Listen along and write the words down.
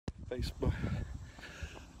Facebook.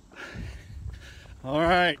 All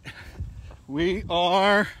right, we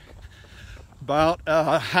are about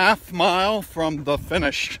a half mile from the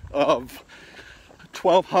finish of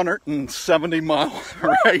 1,270 mile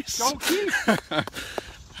race. Don't keep.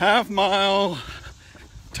 Half mile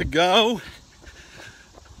to go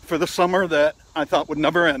for the summer that I thought would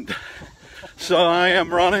never end. So I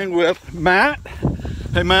am running with Matt.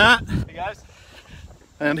 Hey Matt. Hey guys.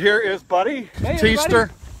 And here is Buddy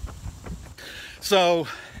Teaster. So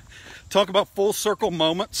talk about full circle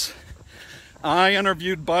moments. I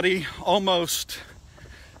interviewed Buddy almost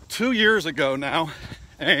 2 years ago now,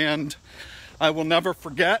 and I will never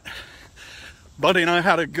forget. Buddy and I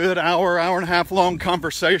had a good hour and a half long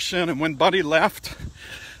conversation, and when Buddy left,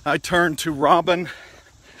 I turned to Robin.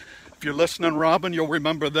 If you're listening, Robin, you'll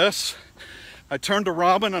remember this. I turned to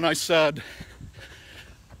Robin and I said,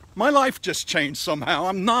 my life just changed somehow.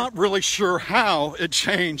 I'm not really sure how it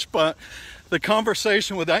changed, but the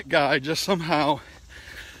conversation with that guy just somehow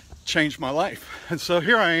changed my life. And so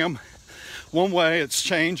here I am. One way it's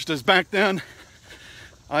changed is back then,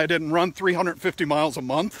 I didn't run 350 miles a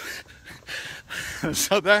month.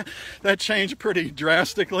 So that changed pretty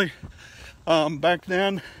drastically. Back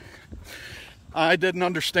then, I didn't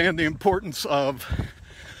understand the importance of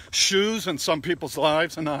shoes in some people's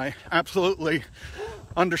lives, and I absolutely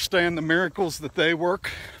understand the miracles that they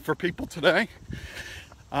work for people today.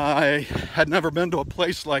 I had never been to a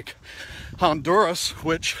place like Honduras,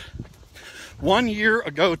 which 1 year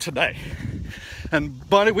ago today, and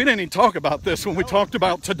Buddy, we didn't even talk about this when we talked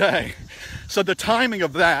about today. So the timing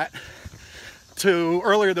of that to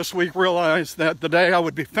earlier this week realized that the day I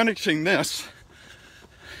would be finishing this,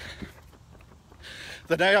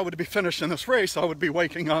 the day I would be finishing this race, I would be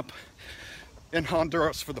waking up in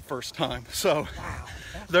Honduras for the first time. So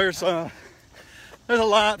there's a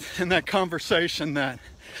lot in that conversation that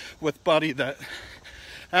with Buddy that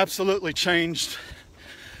absolutely changed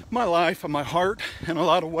my life and my heart in a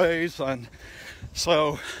lot of ways. And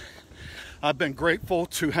so I've been grateful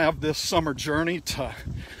to have this summer journey to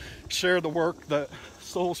share the work that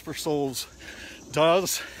Soles4Souls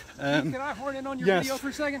does. And can I horn in on your video for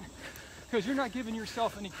a second? Because you're not giving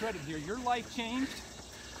yourself any credit here. Your life changed,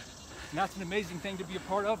 and that's an amazing thing to be a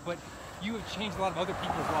part of, but you have changed a lot of other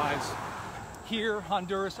people's lives here,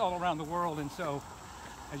 Honduras, all around the world. And so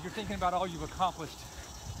as you're thinking about all you've accomplished,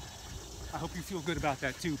 I hope you feel good about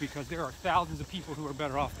that too, because there are thousands of people who are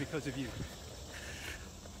better off because of you.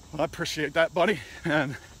 Well, I appreciate that, Buddy.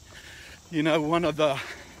 And you know, one of the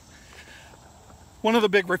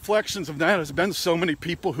big reflections of that has been so many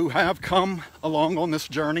people who have come along on this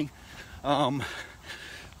journey.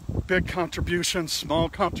 Big contributions, small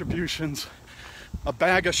contributions, a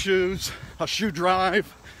bag of shoes, a shoe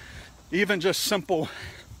drive, even just simple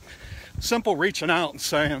reaching out and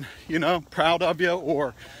saying, you know, proud of you,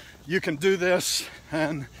 or you can do this.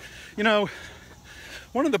 And you know,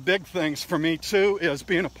 one of the big things for me too is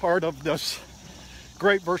being a part of this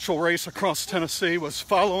great virtual race across Tennessee was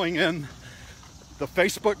following in the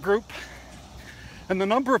Facebook group, and the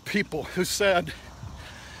number of people who said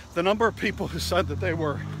that they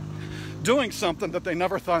were doing something that they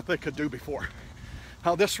never thought they could do before.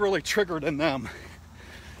 How this really triggered in them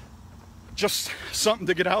just something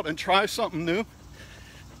to get out and try something new.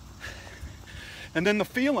 And then the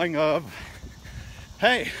feeling of,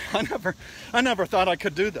 hey, I never thought I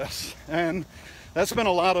could do this. And that's been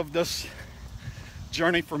a lot of this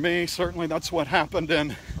journey for me. Certainly that's what happened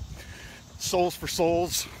in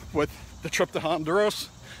Soles4Souls with the trip to Honduras.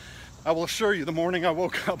 I will assure you, the morning I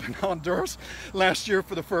woke up in Honduras last year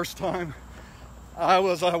for the first time, I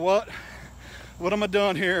was like, what am I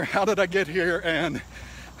doing here? How did I get here? And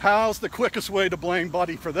how's the quickest way to blame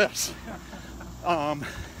Buddy for this?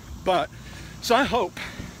 But so I hope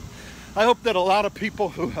that a lot of people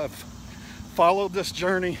who have followed this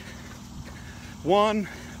journey, one,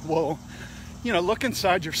 will, you know, look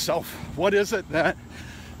inside yourself. What is it that,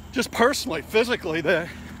 just personally, physically, that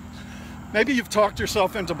maybe you've talked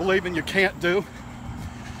yourself into believing you can't do?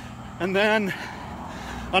 And then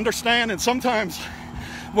understand, and sometimes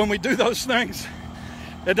when we do those things,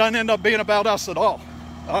 it doesn't end up being about us at all.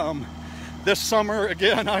 This summer,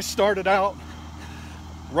 again, I started out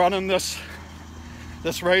running this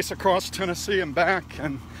race across Tennessee and back,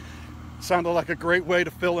 and it sounded like a great way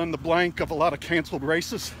to fill in the blank of a lot of canceled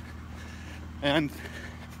races. And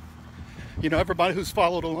you know, everybody who's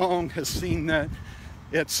followed along has seen that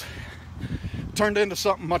it's turned into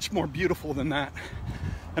something much more beautiful than that.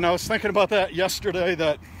 And I was thinking about that yesterday,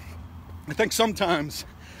 that I think sometimes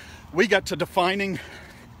we get to defining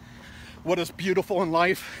what is beautiful in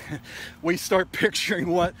life. We start picturing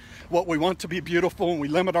what we want to be beautiful, and we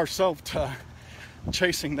limit ourselves to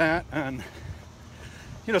chasing that. And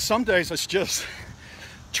you know, some days it's just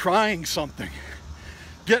trying something,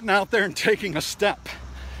 getting out there and taking a step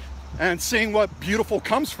and seeing what beautiful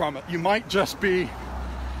comes from it. You might just be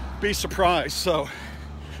surprised. So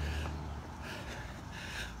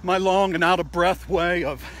my long and out of breath way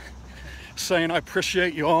of saying I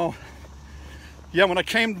appreciate you all. Yeah, when I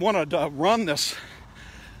wanted to run this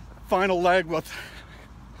final leg with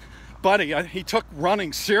Buddy, he took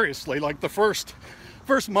running seriously. Like the first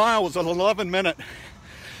mile was an 11-minute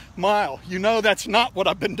mile. You know, that's not what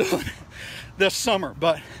I've been doing this summer,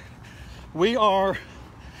 but we are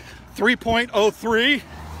 3.03.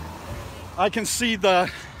 I can see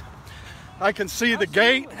the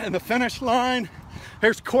gate and the finish line.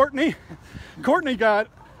 Here's Courtney. Courtney got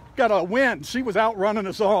a win. She was out running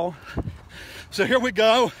us all. So here we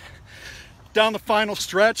go down the final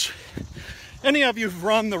stretch. Any of you who've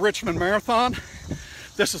run the Richmond Marathon,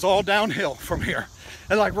 this is all downhill from here.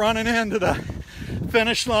 And like running into the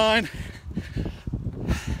finish line,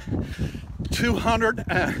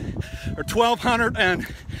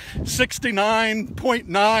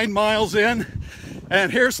 1,269.9 miles in,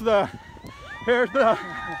 and here's the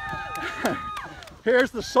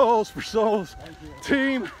Soles4Souls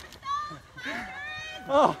team.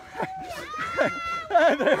 Oh,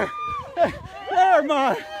 hey there, they're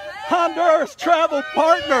my Honduras travel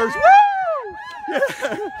partners. Woo!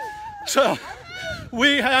 Yeah. So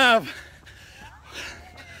we have,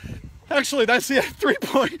 actually that's the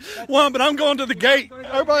 3.1, but I'm going to the gate.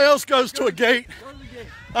 Everybody else goes to a gate.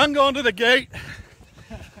 I'm going to the gate.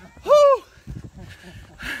 Woo!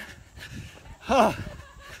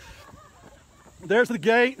 There's the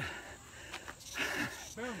gate.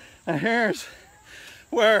 And here's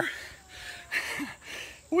where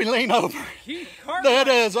we lean over. That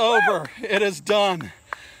is over. It is done.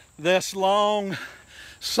 This long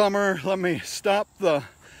summer. Let me stop the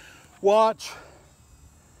watch.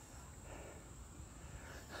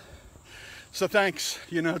 So thanks,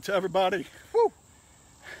 you know, to everybody. Woo.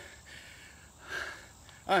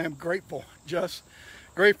 I am grateful, just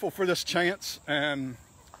grateful for this chance, and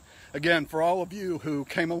again, for all of you who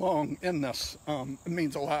came along in this. It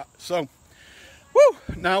means a lot. So, woo!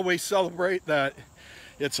 Now we celebrate that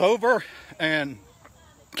it's over, and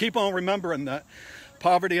keep on remembering that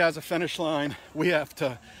poverty has a finish line. We have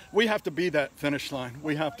to be that finish line.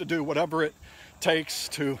 We have to do whatever it takes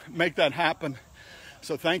to make that happen.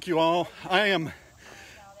 So thank you all. I am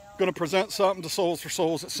going to present something to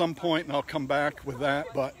Soles4Souls at some point, and I'll come back with that.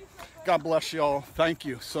 But God bless you all. Thank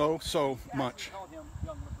you so much.